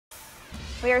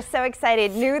We are so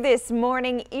excited. New this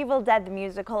morning, Evil Dead the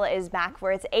Musical is back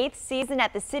for its 8th season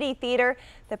at the City Theater.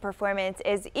 The performance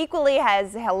is equally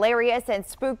as hilarious and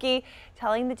spooky,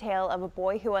 telling the tale of a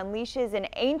boy who unleashes an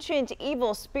ancient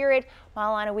evil spirit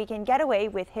while on a weekend getaway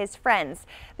with his friends.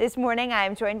 This morning, I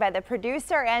am joined by the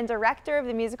producer and director of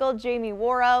the musical, Jamie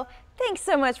Worrow. Thanks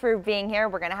so much for being here.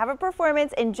 We're going to have a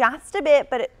performance in just a bit,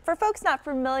 but for folks not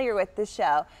familiar with the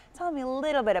show, tell me a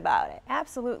little bit about it.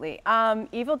 Absolutely.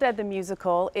 Evil Dead the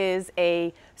Musical is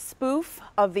a spoof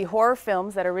of the horror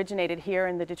films that originated here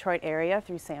in the Detroit area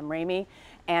through Sam Raimi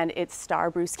and its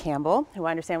star Bruce Campbell, who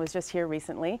I understand was just here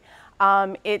recently.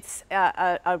 Even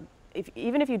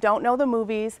if you don't know the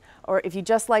movies or if you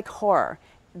just like horror,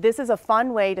 this is a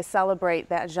fun way to celebrate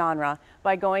that genre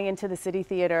by going into the City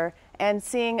Theater and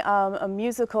seeing a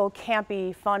musical,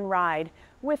 campy, fun ride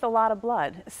with a lot of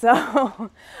blood. So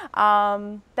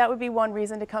that would be one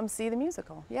reason to come see the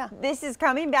musical. Yeah. This is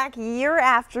coming back year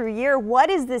after year. What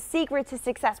is the secret to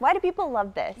success? Why do people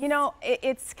love this? You know,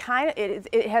 it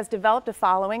has developed a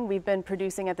following. We've been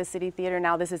producing at the City Theater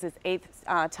now. This is its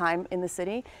 8th time in the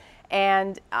city.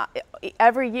 And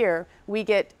every year we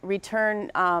get return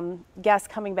guests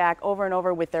coming back over and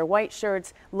over with their white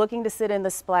shirts, looking to sit in the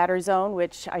splatter zone,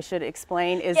 which I should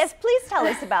explain is... Yes, please tell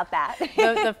us about that.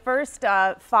 The first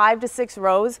 5 to 6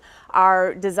 rows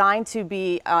are designed to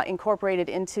be incorporated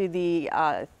into the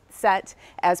set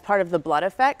as part of the blood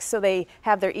effects. So they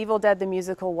have their Evil Dead the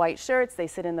Musical white shirts, they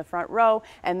sit in the front row,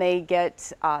 and they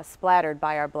get splattered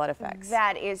by our blood effects.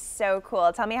 That is so cool.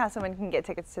 Tell me how someone can get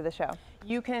tickets to the show.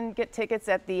 You can get tickets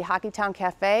at the Hockeytown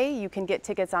Cafe. You can get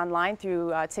tickets online through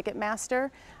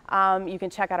Ticketmaster. You can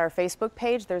check out our Facebook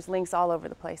page. There's links all over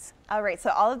the place. All right,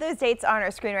 so all of those dates are on our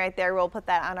screen right there. We'll put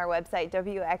that on our website,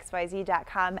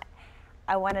 WXYZ.com.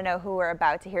 I want to know who we're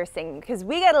about to hear singing, because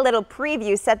we got a little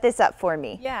preview. Set this up for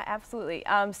me. Yeah, absolutely.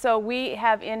 So we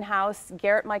have in-house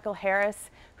Garrett Michael Harris,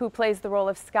 who plays the role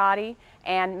of Scotty,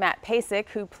 and Matt Pasek,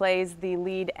 who plays the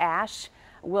lead Ash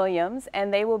Williams,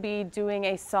 and they will be doing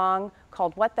a song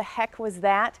called What the Heck Was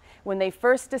That? When they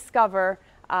first discover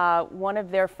one of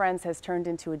their friends has turned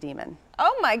into a demon.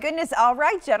 Oh my goodness. All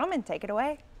right, gentlemen, take it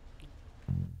away.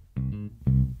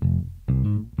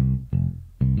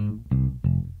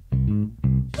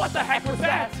 What the heck was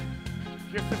that?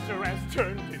 Your sister has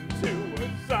turned into a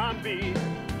zombie.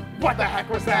 What the heck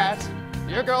was that?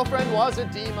 Your girlfriend was a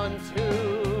demon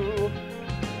too.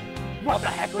 What the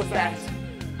heck was that?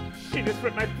 She just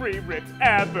ripped my pre-ripped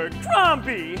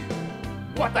Abercrombie.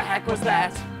 What the heck was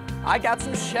that? I got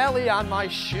some Shelly on my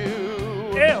shoe.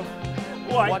 Ew!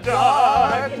 What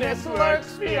darkness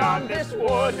lurks beyond this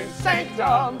wooden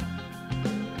sanctum?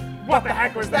 What the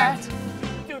heck was that?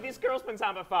 Dude, these girls been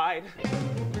zombified.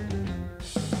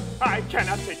 I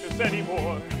cannot take this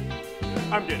anymore.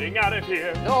 I'm getting out of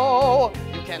here. No,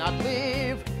 you cannot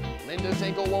leave. Linda's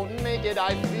ankle won't make it,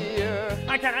 I fear.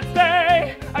 I cannot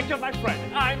stay. I killed my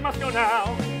friend. I must go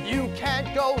now. You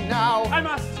can't go now. I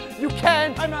must. You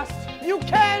can't. I must. You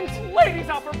can't. Ladies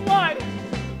out for blood.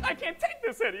 I can't take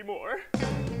this anymore.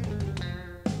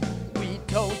 We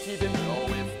don't even know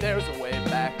if there's a way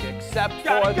back except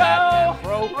Gotta for go that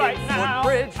broken right now.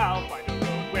 footbridge. I'll find a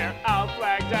road where I'll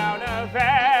flag down a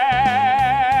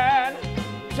van.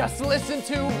 Just listen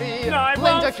to me. No, I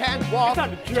Linda won't. can't walk, It's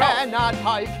not a joke. cannot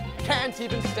hike, can't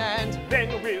even stand.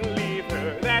 Then we'll leave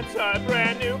her. That's a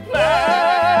brand new plan.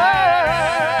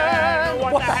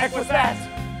 What the heck was that?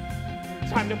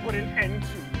 Time to put an end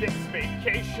to this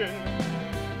vacation.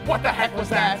 What the heck was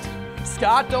that?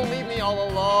 Scott, don't leave me all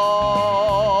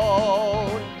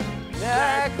alone.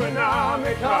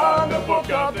 Necronomicon, the book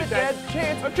of the dead.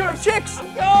 Chance of curved chicks.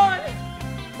 I'm gone.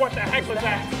 What the heck was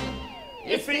that?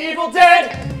 It's the Evil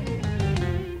Dead.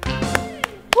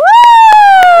 Woo!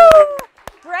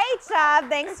 Great job.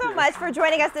 Thanks so much for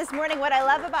joining us this morning. What I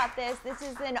love about this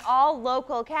is an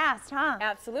all-local cast, huh?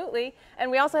 Absolutely. And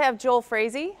we also have Joel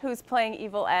Frazee, who's playing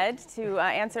Evil Ed, to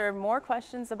answer more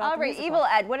questions about All the right, musical. Evil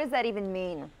Ed, what does that even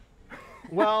mean?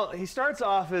 Well, he starts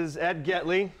off as Ed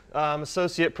Getley,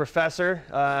 associate professor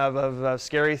of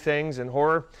scary things and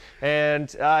horror. And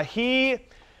he,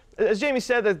 as Jamie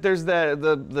said, that there's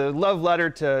the love letter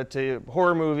to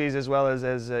horror movies as well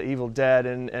as Evil Dead.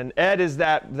 And Ed is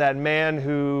that man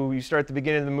who you start at the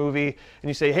beginning of the movie and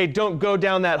you say, hey, don't go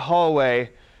down that hallway.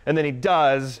 And then he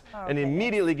does, and he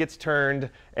immediately gets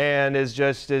turned and is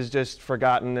just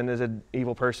forgotten and is an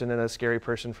evil person and a scary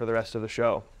person for the rest of the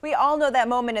show. We all know that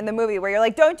moment in the movie where you're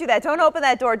like, don't do that, don't open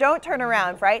that door, don't turn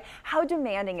around, right? How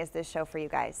demanding is this show for you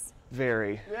guys?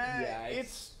 Very.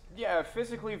 Yeah,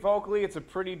 physically, vocally, it's a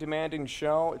pretty demanding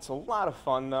show. It's a lot of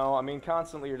fun, though. I mean,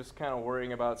 constantly you're just kind of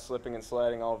worrying about slipping and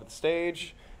sliding all over the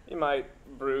stage. You might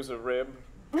bruise a rib.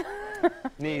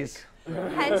 Knees.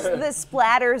 Hence the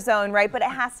splatter zone, right? But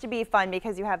it has to be fun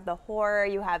because you have the horror,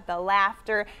 you have the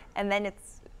laughter, and then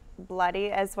it's bloody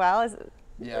as well.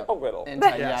 Yeah. A little.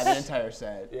 Yeah, the entire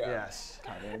set. Yeah. Yes.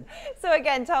 Covered. So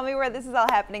again, tell me where this is all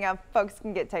happening, how folks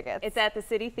can get tickets. It's at the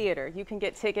City Theater. You can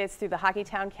get tickets through the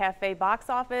Hockeytown Cafe box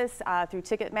office, through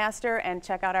Ticketmaster, and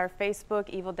check out our Facebook,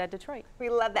 Evil Dead Detroit. We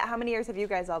love that. How many years have you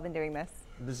guys all been doing this?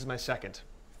 This is my second.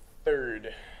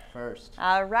 Third. First.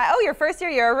 All right. Oh, your first year,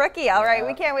 you're a rookie. All right,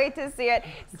 we can't wait to see it.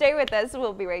 Stay with us.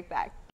 We'll be right back.